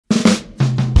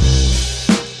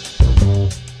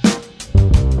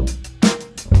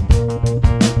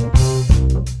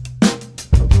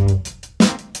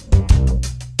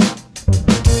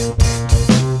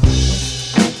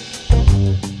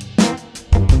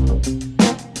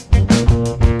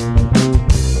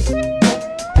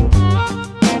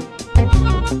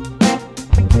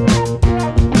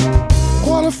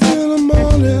Quarter in the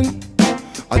morning,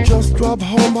 I just drove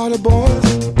home by the boys.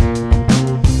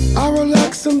 I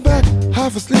relax and back,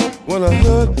 half asleep, when I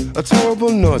heard a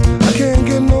terrible noise. I can't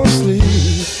get no sleep.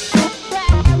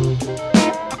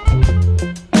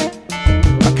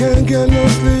 I can't get no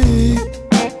sleep.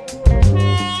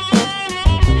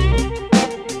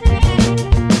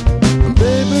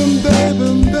 Baby, baby,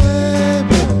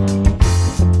 baby.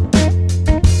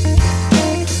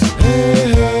 Hey,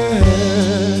 hey, hey.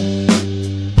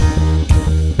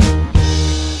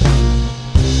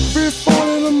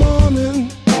 3:40 in the morning,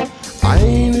 I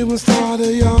ain't even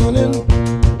started yawning.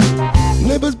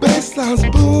 Neighbor's bass line's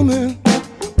booming.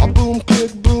 A boom,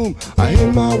 click, boom. I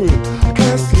hit my room, I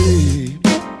can't sleep.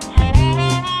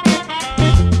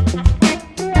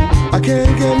 I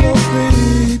can't get no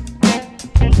sleep.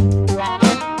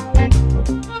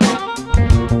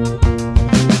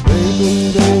 Baby,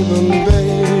 baby,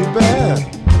 baby.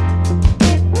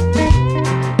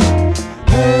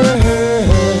 Hey, hey,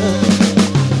 hey.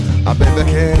 I bet I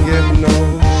can't get no.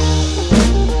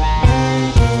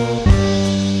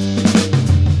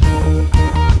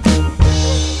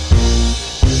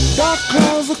 Dark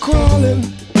clouds are crawling,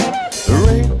 the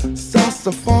rain starts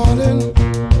to falling.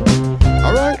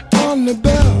 I rang on the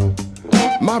bell,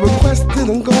 my request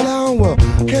didn't go down well.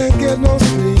 Can't get no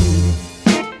sleep.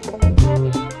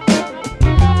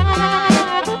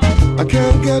 I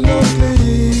can't get no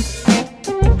sleep.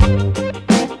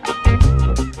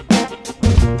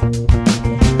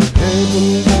 Baby,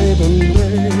 baby,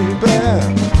 baby.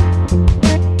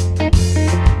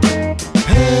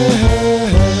 Hey, hey,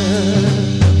 hey.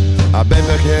 I bet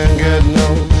I can't get no.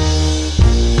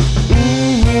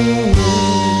 Hey, hey, hey.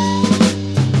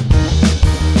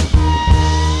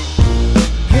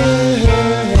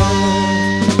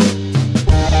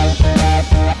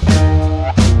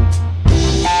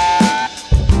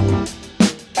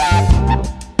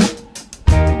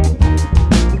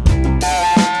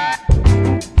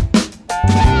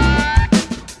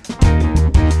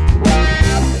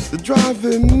 They're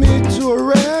driving me to a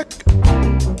wreck.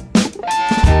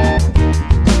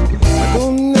 I go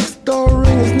next door,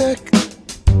 wring his neck.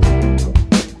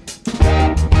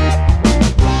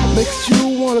 Makes you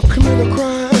wanna commit a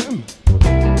crime.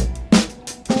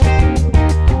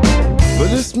 But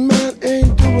this man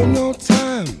ain't doing no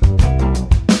time.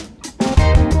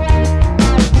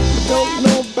 Don't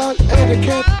know about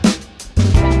etiquette.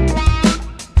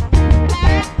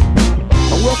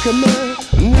 A working man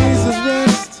needs his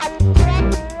rest.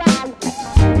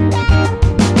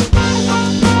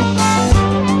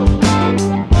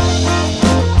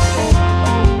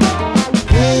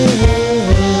 Hey, hey,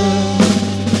 hey.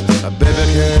 Baby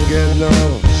can't get no.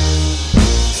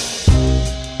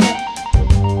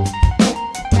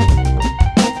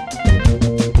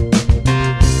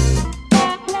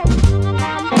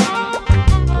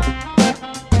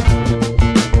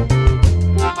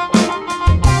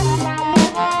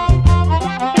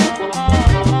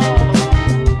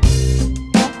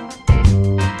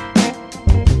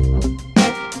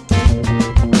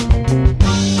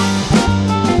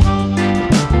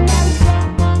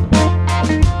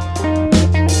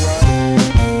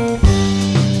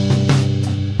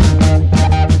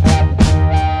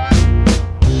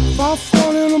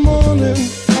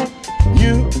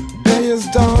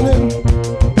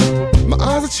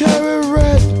 Cherry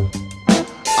red,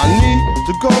 I need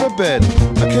to go to bed.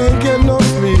 I can't get no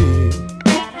sleep.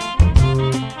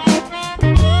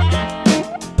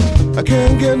 I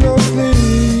can't get no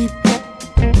sleep.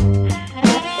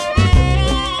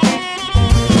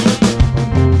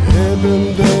 Baby,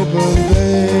 baby,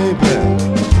 baby.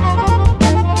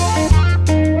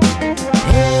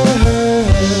 Hey, hey,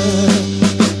 hey.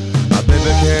 I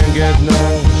baby can't get no.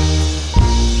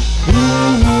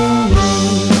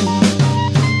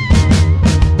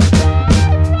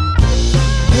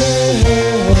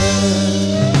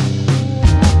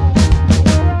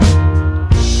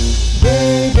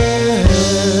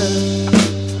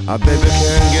 Baby